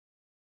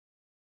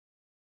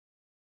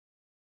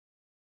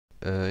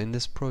In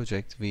this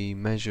project we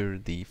measure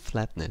the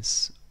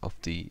flatness of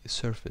the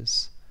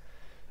surface.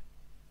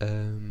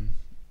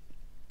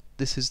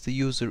 This is the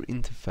user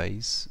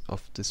interface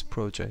of this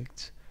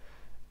project.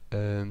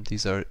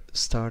 These are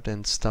start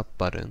and stop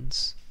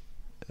buttons.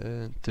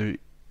 The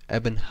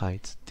ebb and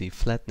height, the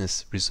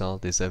flatness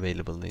result is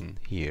available in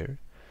here.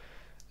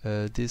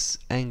 This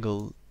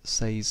angle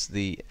says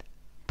the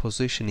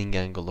positioning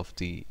angle of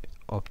the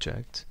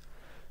object.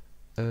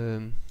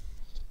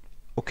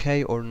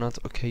 Okay or not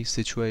okay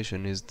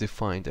situation is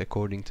defined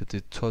according to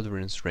the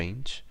tolerance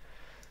range.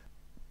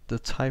 The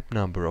type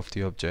number of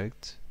the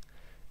object,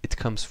 it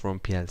comes from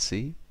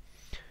PLC,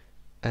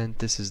 and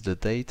this is the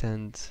date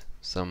and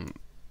some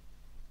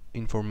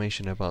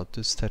information about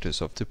the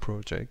status of the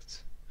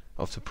project,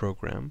 of the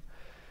program.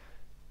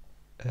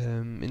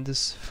 In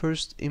this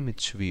first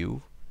image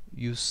view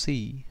you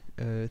see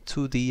a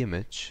 2D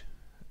image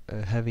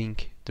having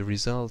the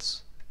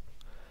results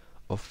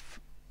of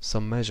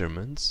some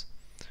measurements.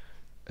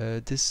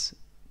 This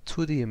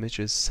 2D image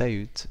is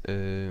saved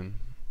and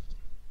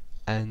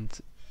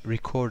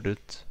recorded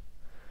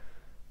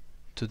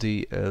to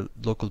the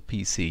local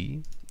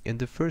PC. In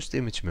the first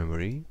image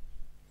memory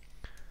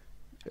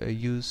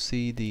you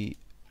see the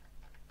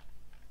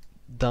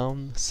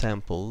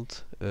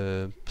down-sampled,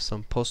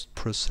 some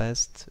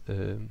post-processed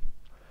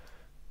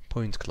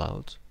point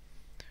cloud.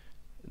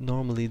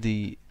 Normally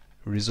the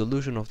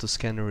resolution of the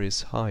scanner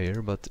is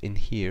higher, but in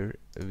here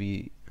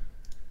we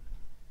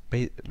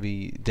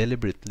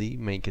deliberately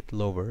make it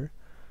lower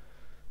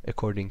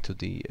according to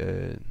the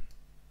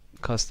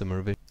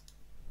customer vision.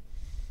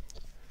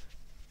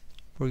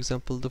 For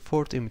example, the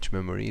fourth image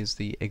memory is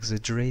the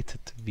exaggerated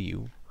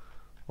view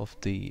of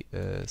the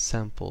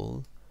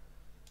sample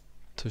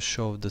to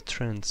show the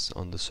trends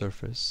on the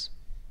surface,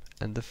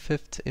 and the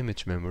fifth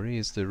image memory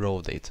is the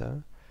raw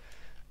data.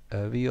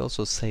 We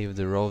also save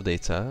the raw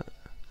data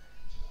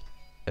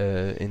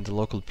in the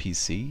local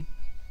PC.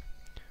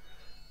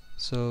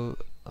 So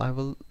I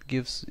will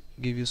give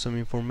you some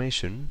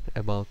information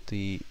about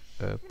the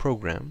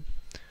program.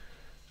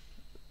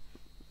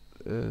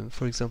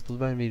 For example,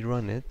 when we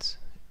run it,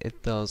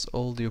 it does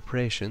all the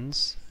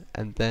operations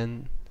and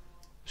then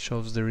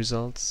shows the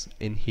results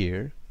in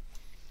here.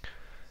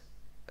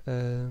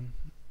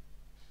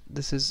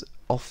 This is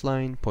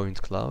offline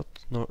point cloud.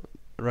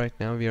 Right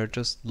now we are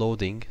just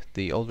loading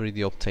the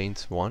already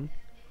obtained one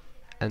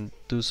and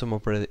do some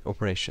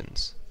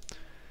operations.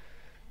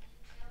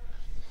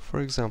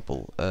 For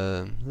example,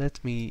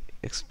 let me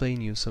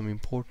explain you some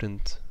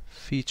important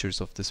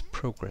features of this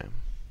program.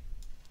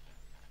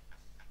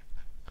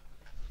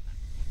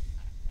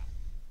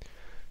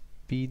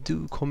 We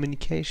do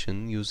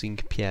communication using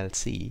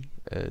PLC,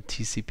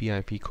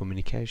 TCP/IP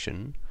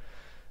communication.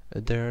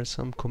 There are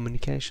some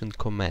communication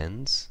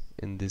commands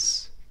in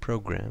this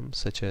program,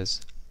 such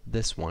as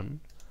this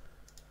one.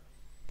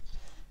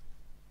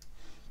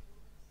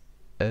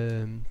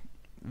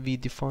 We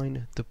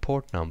define the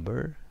port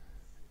number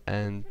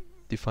and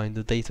define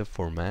the data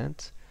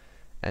format,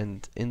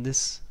 and in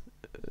this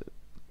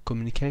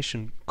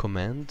communication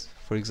command,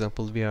 for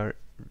example, we are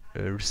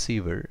a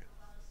receiver,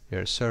 we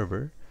are a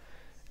server,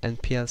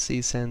 and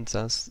PLC sends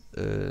us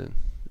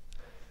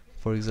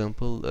for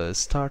example a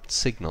start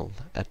signal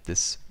at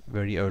this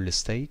very early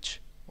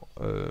stage,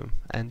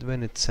 and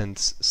when it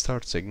sends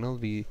start signal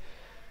we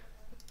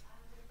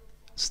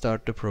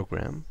start the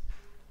program.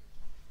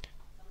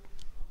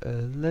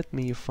 Let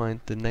me find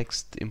the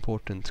next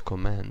important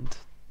command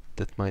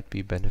that might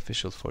be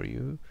beneficial for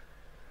you.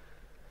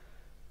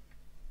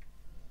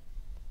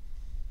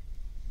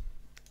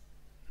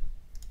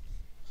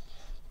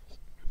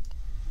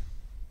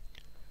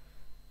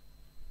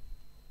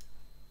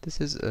 This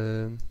is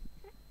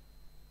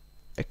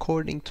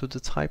according to the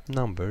type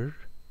number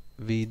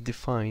we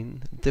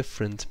define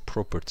different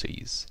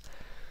properties.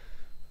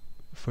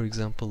 For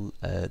example,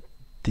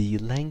 the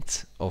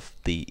length of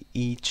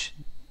each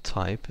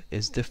type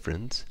is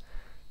different.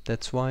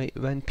 That's why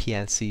when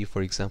PLC,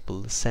 for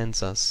example,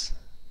 sends us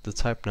the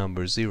type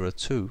number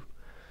 02,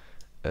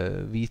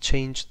 we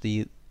change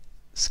the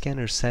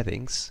scanner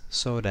settings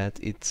so that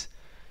it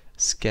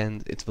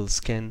will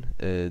scan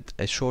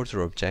a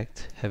shorter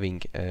object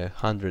having a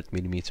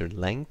 100mm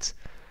length,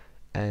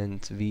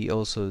 and we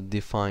also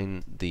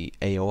define the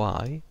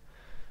AOI.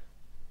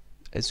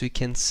 As we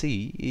can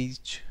see,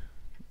 each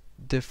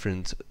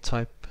different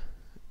type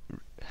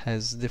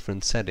has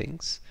different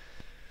settings,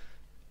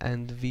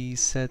 and we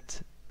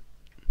set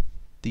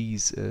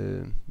these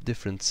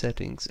different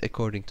settings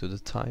according to the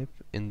type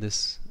in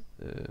this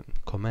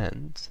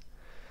command.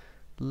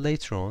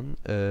 Later on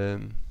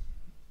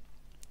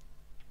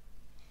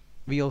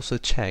we also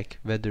check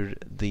whether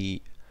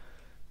the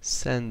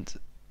send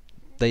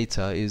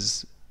data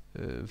is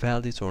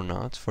valid or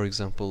not. For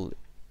example,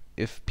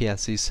 if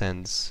PLC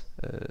sends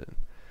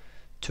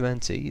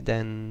 20,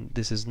 then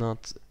this is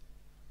not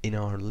in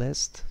our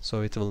list,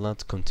 so it will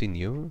not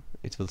continue.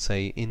 It will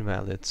say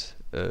invalid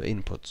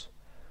input.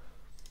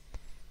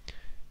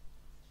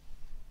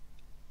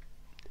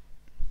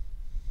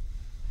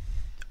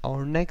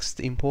 Our next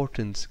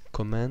important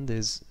command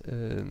is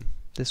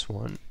this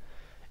one.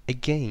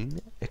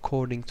 Again,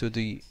 according to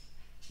the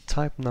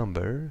type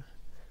number,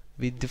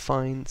 we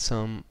define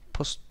some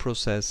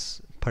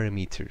post-process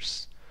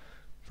parameters.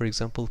 For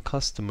example,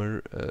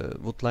 customer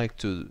would like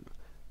to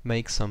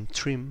make some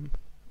trim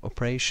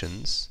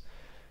operations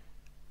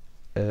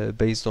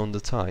based on the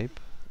type,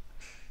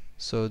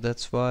 so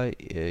that's why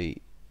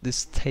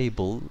this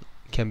table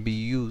can be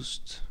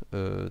used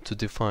to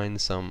define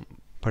some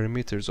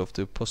parameters of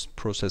the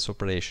post-process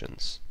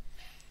operations.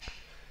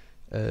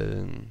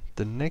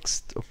 The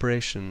next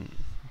operation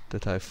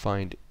that I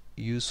find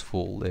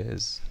useful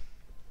is,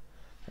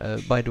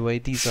 by the way,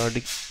 these are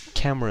the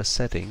camera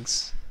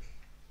settings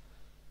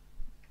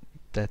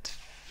that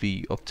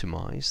we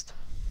optimized.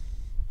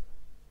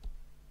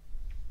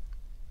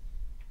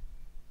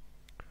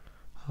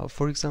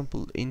 For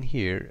example, in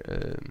here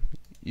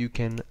you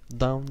can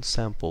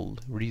downsample,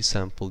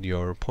 resample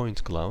your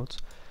point cloud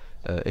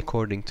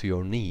according to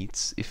your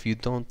needs. If you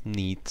don't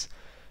need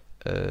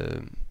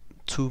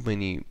too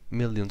many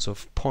millions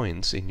of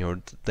points in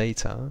your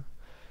data,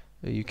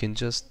 you can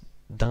just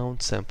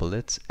downsample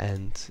it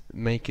and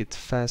make it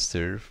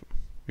faster,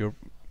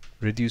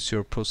 reduce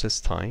your process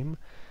time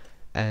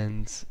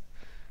and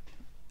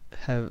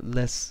have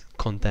less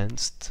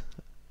condensed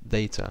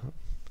data.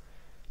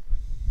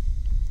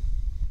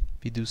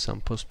 We do some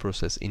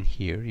post-process in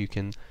here. You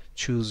can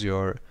choose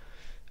your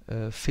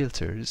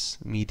filters,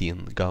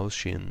 median,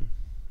 Gaussian,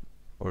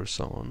 or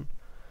so on.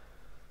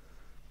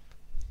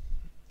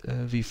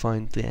 We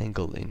find the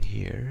angle in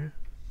here.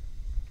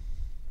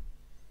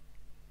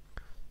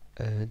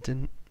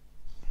 Then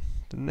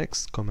the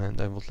next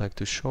command I would like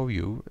to show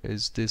you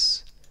is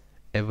this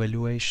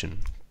evaluation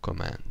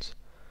command.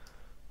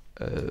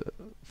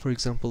 For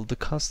example, the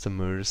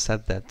customer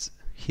said that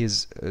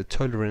his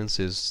tolerance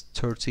is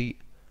 30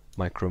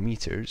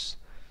 micrometers,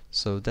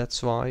 so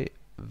that's why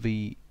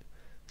we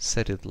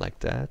set it like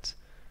that.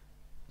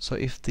 So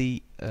if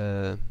the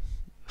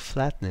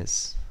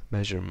flatness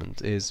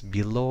measurement is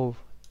below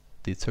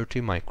the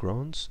 30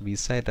 microns, we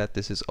say that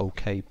this is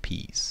okay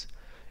piece.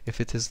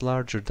 If it is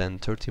larger than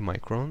 30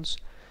 microns,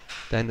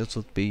 then it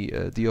would be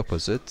the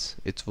opposite.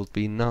 It will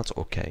be not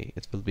okay.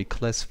 It will be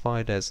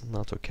classified as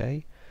not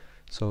okay.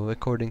 So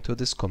according to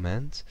this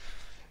command,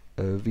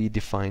 we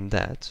define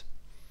that.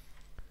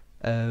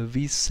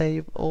 We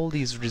save all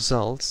these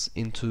results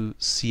into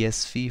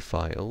CSV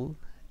file,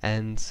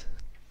 and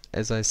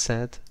as I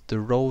said, the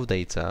raw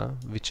data,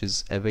 which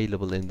is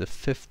available in the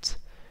 5th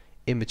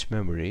image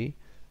memory,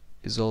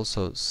 is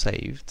also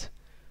saved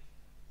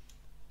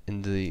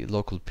in the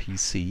local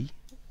PC,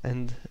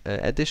 and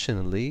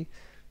additionally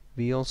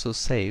we also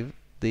save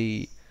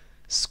the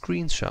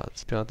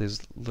screenshot.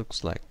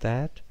 Looks like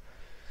that.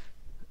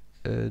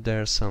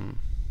 There are some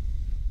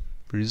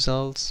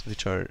results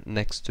which are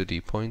next to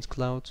the point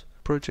cloud.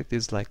 Project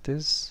is like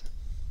this,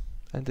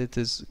 and it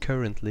is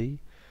currently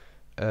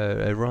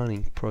a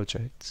running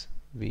project.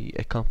 We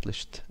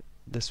accomplished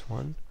this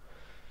one.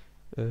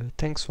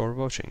 Thanks for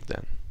watching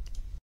then.